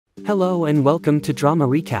Hello and welcome to Drama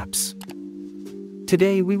Recaps.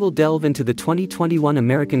 Today we will delve into the 2021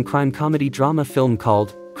 American crime comedy drama film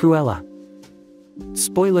called Cruella.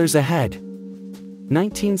 Spoilers ahead.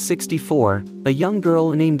 1964, a young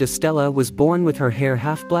girl named Estella was born with her hair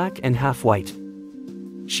half black and half white.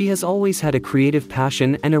 She has always had a creative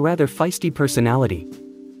passion and a rather feisty personality.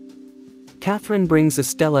 Catherine brings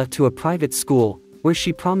Estella to a private school, where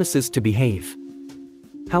she promises to behave.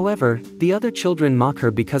 However, the other children mock her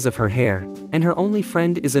because of her hair, and her only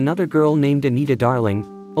friend is another girl named Anita Darling,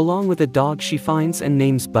 along with a dog she finds and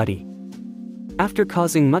names Buddy. After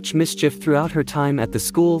causing much mischief throughout her time at the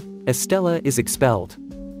school, Estella is expelled.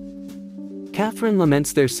 Catherine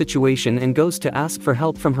laments their situation and goes to ask for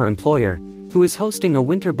help from her employer, who is hosting a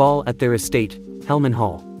winter ball at their estate, Hellman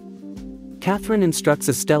Hall. Catherine instructs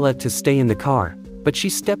Estella to stay in the car, but she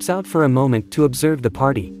steps out for a moment to observe the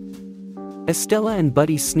party. Estella and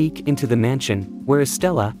Buddy sneak into the mansion, where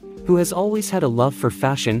Estella, who has always had a love for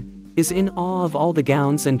fashion, is in awe of all the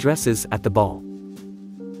gowns and dresses at the ball.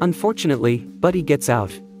 Unfortunately, Buddy gets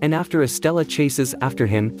out, and after Estella chases after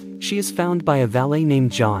him, she is found by a valet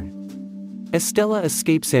named John. Estella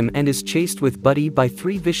escapes him and is chased with Buddy by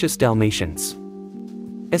 3 vicious Dalmatians.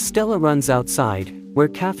 Estella runs outside, where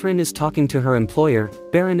Catherine is talking to her employer,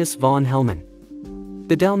 Baroness von Hellman.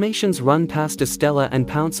 The Dalmatians run past Estella and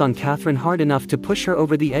pounce on Catherine hard enough to push her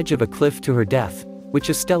over the edge of a cliff to her death, which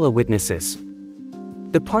Estella witnesses.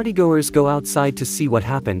 The partygoers go outside to see what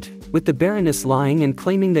happened, with the Baroness lying and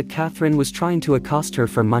claiming that Catherine was trying to accost her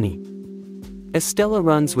for money. Estella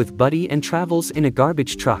runs with Buddy and travels in a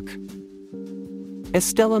garbage truck.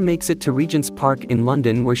 Estella makes it to Regent's Park in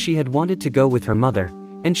London, where she had wanted to go with her mother,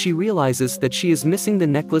 and she realizes that she is missing the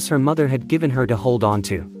necklace her mother had given her to hold on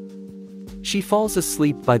to. She falls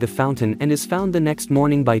asleep by the fountain and is found the next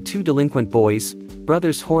morning by 2 delinquent boys,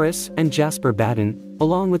 brothers Horace and Jasper Baden,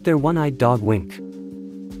 along with their one-eyed dog Wink.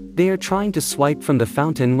 They are trying to swipe from the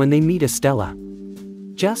fountain when they meet Estella.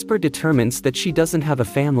 Jasper determines that she doesn't have a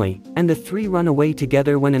family, and the 3 run away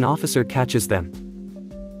together when an officer catches them.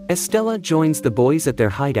 Estella joins the boys at their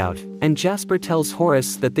hideout, and Jasper tells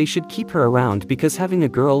Horace that they should keep her around because having a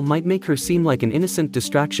girl might make her seem like an innocent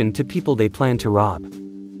distraction to people they plan to rob.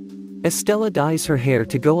 Estella dyes her hair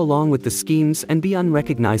to go along with the schemes and be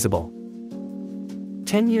unrecognizable.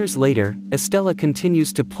 10 years later, Estella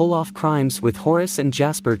continues to pull off crimes with Horace and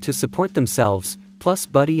Jasper to support themselves, plus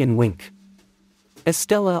Buddy and Wink.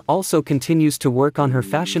 Estella also continues to work on her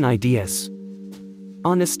fashion ideas.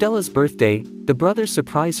 On Estella's birthday, the brothers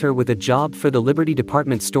surprise her with a job for the Liberty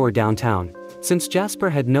department store downtown, since Jasper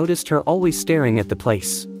had noticed her always staring at the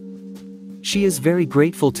place. She is very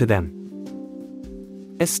grateful to them.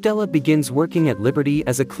 Estella begins working at Liberty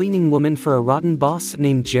as a cleaning woman for a rotten boss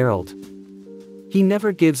named Gerald. He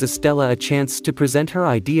never gives Estella a chance to present her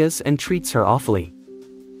ideas and treats her awfully.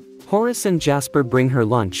 Horace and Jasper bring her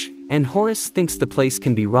lunch, and Horace thinks the place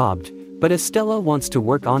can be robbed, but Estella wants to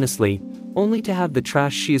work honestly, only to have the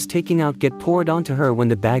trash she is taking out get poured onto her when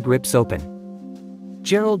the bag rips open.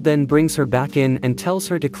 Gerald then brings her back in and tells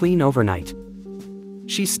her to clean overnight.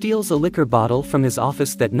 She steals a liquor bottle from his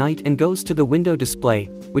office that night and goes to the window display,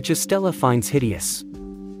 which Estella finds hideous.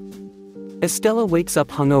 Estella wakes up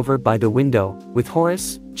hungover by the window, with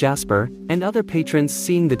Horace, Jasper, and other patrons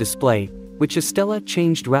seeing the display, which Estella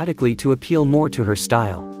changed radically to appeal more to her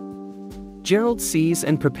style. Gerald sees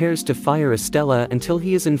and prepares to fire Estella until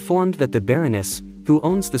he is informed that the Baroness, who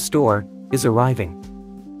owns the store, is arriving.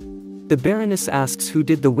 The Baroness asks who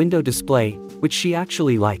did the window display, which she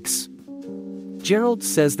actually likes. Gerald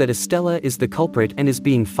says that Estella is the culprit and is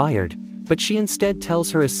being fired, but she instead tells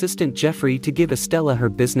her assistant Jeffrey to give Estella her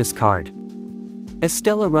business card.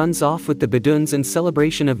 Estella runs off with the Baduns in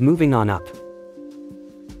celebration of moving on up.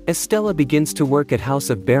 Estella begins to work at House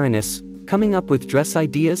of Baroness, coming up with dress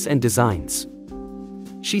ideas and designs.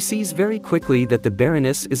 She sees very quickly that the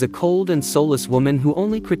Baroness is a cold and soulless woman who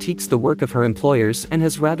only critiques the work of her employers and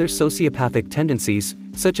has rather sociopathic tendencies,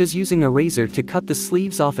 such as using a razor to cut the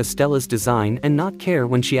sleeves off Estella's design and not care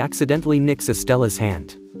when she accidentally nicks Estella's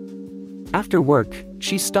hand. After work,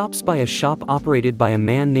 she stops by a shop operated by a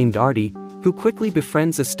man named Artie, who quickly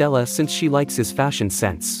befriends Estella since she likes his fashion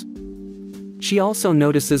sense. She also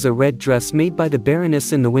notices a red dress made by the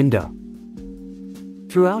Baroness in the window.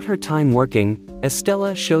 Throughout her time working,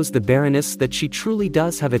 Estella shows the Baroness that she truly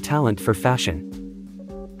does have a talent for fashion.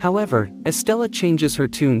 However, Estella changes her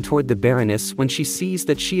tune toward the Baroness when she sees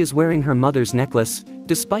that she is wearing her mother's necklace,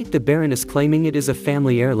 despite the Baroness claiming it is a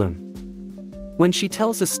family heirloom. When she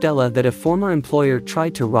tells Estella that a former employer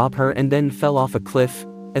tried to rob her and then fell off a cliff,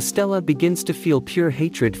 Estella begins to feel pure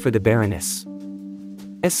hatred for the Baroness.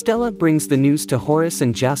 Estella brings the news to Horace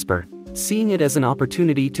and Jasper, seeing it as an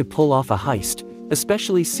opportunity to pull off a heist,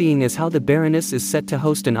 especially seeing as how the Baroness is set to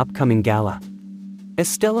host an upcoming gala.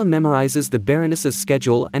 Estella memorizes the Baroness's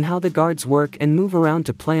schedule and how the guards work and move around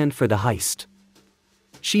to plan for the heist.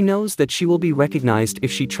 She knows that she will be recognized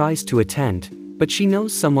if she tries to attend, but she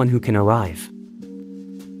knows someone who can arrive.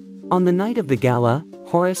 On the night of the gala,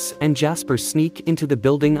 Horace and Jasper sneak into the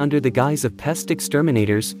building under the guise of pest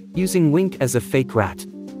exterminators, using Wink as a fake rat.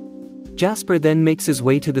 Jasper then makes his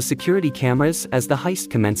way to the security cameras as the heist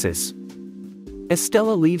commences.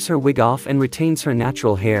 Estella leaves her wig off and retains her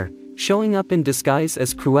natural hair, showing up in disguise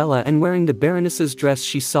as Cruella and wearing the Baroness's dress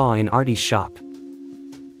she saw in Artie's shop.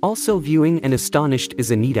 Also viewing and astonished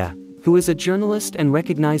is Anita, who is a journalist and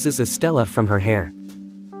recognizes Estella from her hair.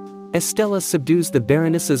 Estella subdues the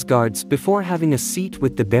Baroness's guards before having a seat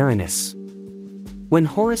with the Baroness. When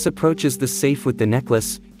Horace approaches the safe with the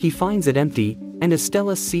necklace, he finds it empty, and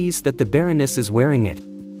Estella sees that the Baroness is wearing it.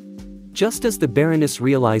 Just as the Baroness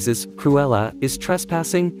realizes Cruella is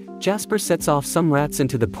trespassing, Jasper sets off some rats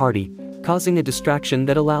into the party, causing a distraction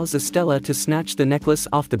that allows Estella to snatch the necklace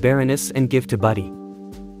off the Baroness and give to Buddy.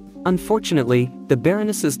 Unfortunately, the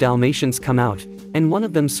Baroness's Dalmatians come out, and one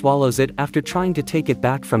of them swallows it after trying to take it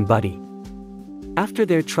back from Buddy. After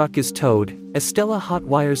their truck is towed, Estella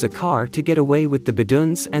hotwires a car to get away with the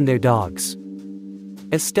Baduns and their dogs.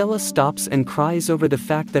 Estella stops and cries over the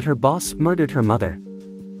fact that her boss murdered her mother.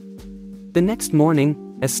 The next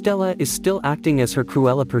morning, Estella is still acting as her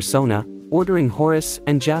Cruella persona, ordering Horace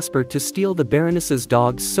and Jasper to steal the Baroness's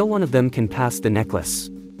dogs so one of them can pass the necklace.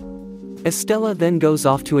 Estella then goes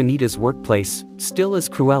off to Anita's workplace, still as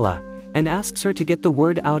Cruella, and asks her to get the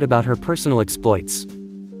word out about her personal exploits.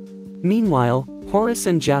 Meanwhile, Horace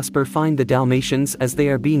and Jasper find the Dalmatians as they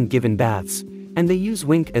are being given baths, and they use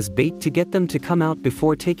Wink as bait to get them to come out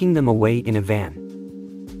before taking them away in a van.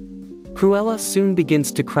 Cruella soon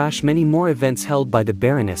begins to crash many more events held by the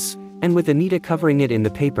Baroness, and with Anita covering it in the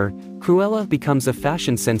paper, Cruella becomes a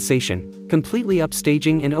fashion sensation, completely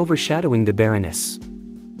upstaging and overshadowing the Baroness.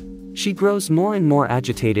 She grows more and more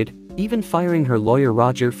agitated, even firing her lawyer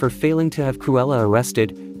Roger for failing to have Cruella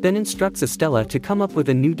arrested, then instructs Estella to come up with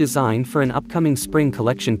a new design for an upcoming spring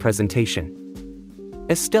collection presentation.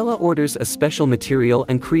 Estella orders a special material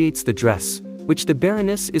and creates the dress, which the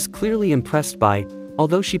Baroness is clearly impressed by,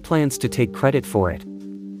 although she plans to take credit for it.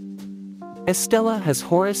 Estella has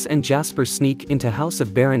Horace and Jasper sneak into House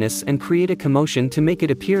of Baroness and create a commotion to make it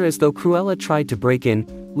appear as though Cruella tried to break in,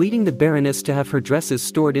 leading the Baroness to have her dresses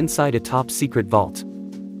stored inside a top-secret vault.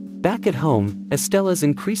 Back at home, Estella's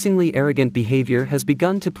increasingly arrogant behavior has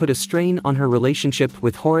begun to put a strain on her relationship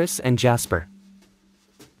with Horace and Jasper.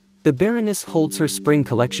 The Baroness holds her spring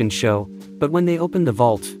collection show, but when they open the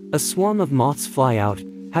vault, a swarm of moths fly out,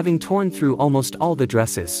 having torn through almost all the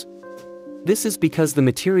dresses. This is because the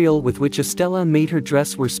material with which Estella made her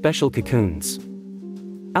dress were special cocoons.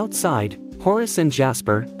 Outside, Horace and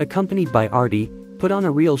Jasper, accompanied by Artie, put on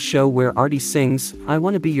a real show where Artie sings, "I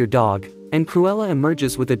Wanna Be Your Dog," and Cruella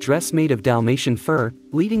emerges with a dress made of Dalmatian fur,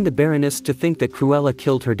 leading the Baroness to think that Cruella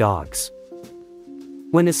killed her dogs.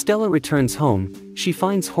 When Estella returns home, she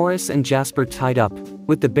finds Horace and Jasper tied up,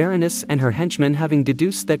 with the Baroness and her henchmen having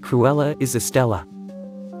deduced that Cruella is Estella.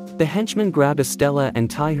 The henchmen grab Estella and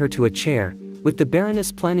tie her to a chair, with the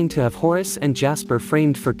Baroness planning to have Horace and Jasper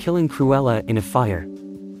framed for killing Cruella in a fire.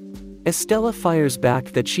 Estella fires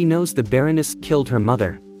back that she knows the Baroness killed her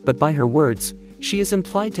mother, but by her words, she is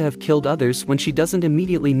implied to have killed others when she doesn't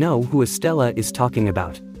immediately know who Estella is talking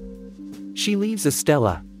about. She leaves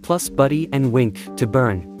Estella, plus Buddy and Wink, to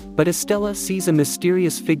burn, but Estella sees a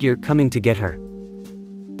mysterious figure coming to get her.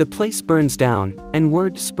 The place burns down, and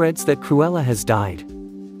word spreads that Cruella has died.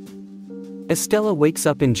 Estella wakes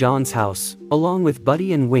up in John's house, along with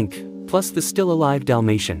Buddy and Wink, plus the still-alive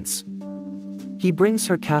Dalmatians. He brings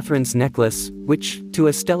her Catherine's necklace, which, to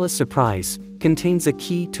Estella's surprise, contains a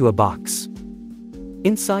key to a box.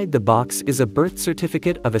 Inside the box is a birth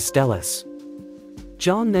certificate of Estella's.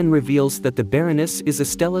 John then reveals that the Baroness is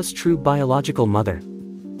Estella's true biological mother.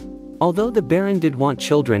 Although the Baron did want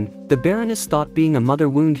children, the Baroness thought being a mother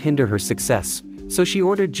would hinder her success, so she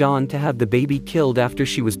ordered John to have the baby killed after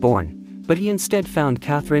she was born, but he instead found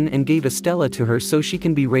Catherine and gave Estella to her so she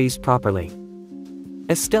can be raised properly.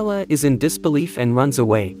 Estella is in disbelief and runs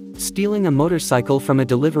away, stealing a motorcycle from a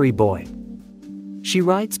delivery boy. She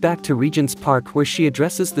rides back to Regent's Park where she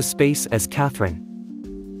addresses the space as Catherine.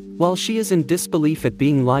 While she is in disbelief at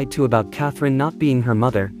being lied to about Catherine not being her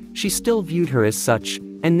mother, she still viewed her as such,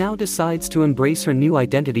 and now decides to embrace her new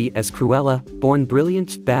identity as Cruella, born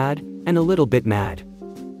brilliant, bad, and a little bit mad.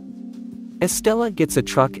 Estella gets a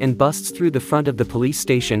truck and busts through the front of the police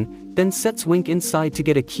station, then sets Wink inside to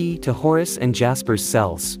get a key to Horace and Jasper's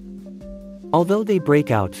cells. Although they break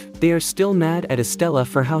out, they are still mad at Estella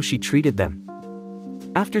for how she treated them.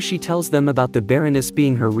 After she tells them about the Baroness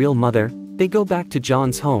being her real mother, they go back to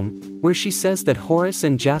John's home, where she says that Horace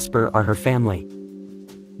and Jasper are her family.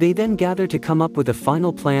 They then gather to come up with a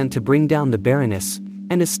final plan to bring down the Baroness,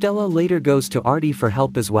 and Estella later goes to Artie for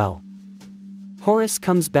help as well. Horace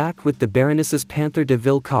comes back with the Baroness's Panther de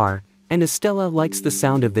Ville car, and Estella likes the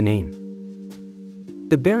sound of the name.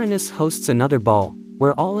 The Baroness hosts another ball,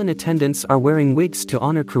 where all in attendance are wearing wigs to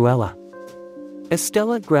honor Cruella.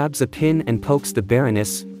 Estella grabs a pin and pokes the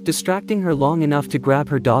Baroness, distracting her long enough to grab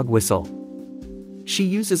her dog whistle. She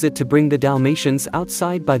uses it to bring the Dalmatians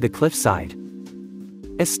outside by the cliffside.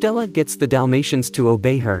 Estella gets the Dalmatians to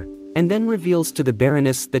obey her, and then reveals to the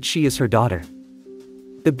Baroness that she is her daughter.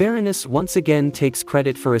 The Baroness once again takes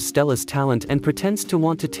credit for Estella's talent and pretends to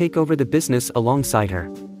want to take over the business alongside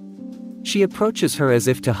her. She approaches her as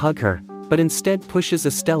if to hug her, but instead pushes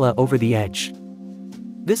Estella over the edge.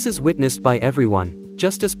 This is witnessed by everyone,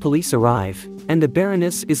 just as police arrive, and the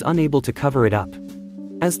Baroness is unable to cover it up.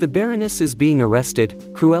 As the Baroness is being arrested,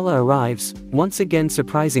 Cruella arrives, once again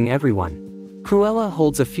surprising everyone. Cruella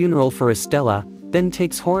holds a funeral for Estella, then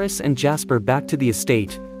takes Horace and Jasper back to the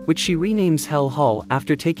estate, which she renames Hell Hall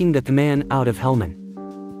after taking the man out of Hellman.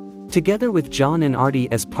 Together with John and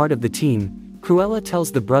Artie as part of the team, Cruella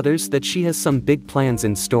tells the brothers that she has some big plans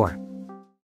in store.